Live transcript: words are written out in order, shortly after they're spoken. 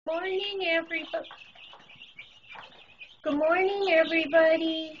morning, everybody. Good morning,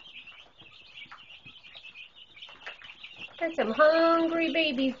 everybody. Got some hungry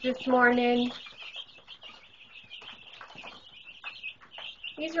babies this morning.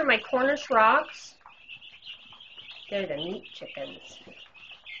 These are my Cornish rocks. They're the meat chickens.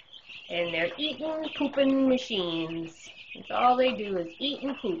 And they're eating, pooping machines. That's all they do is eat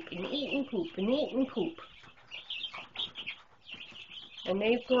and poop and eat and poop and eat and poop. And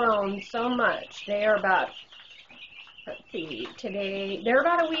they've grown so much. They are about, let's see, today, they're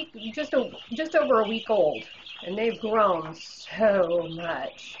about a week, just over a week old. And they've grown so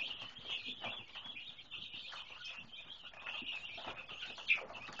much.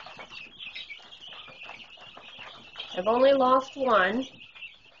 I've only lost one.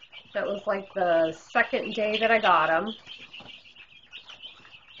 That was like the second day that I got them.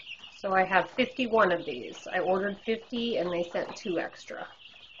 So I have 51 of these. I ordered 50 and they sent 2 extra.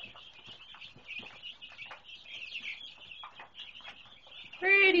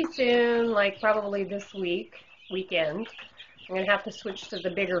 Pretty soon, like probably this weekend, I'm going to have to switch to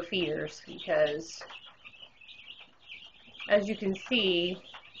the bigger feeders because, as you can see,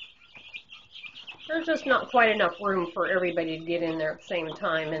 there's just not quite enough room for everybody to get in there at the same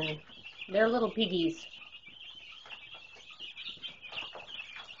time, and they're little piggies.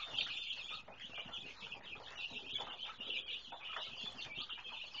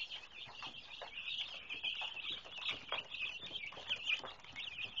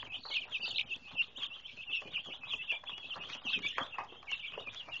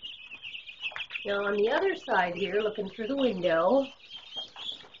 Now on the other side here, looking through the window,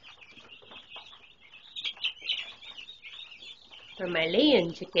 are my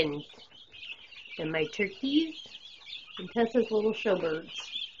laying chickens, and my turkeys, and Tessa's little showbirds.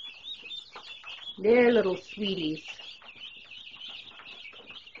 They're little sweeties.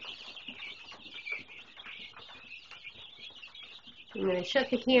 I'm going to shut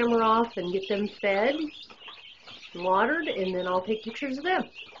the camera off and get them fed and watered, and then I'll take pictures of them.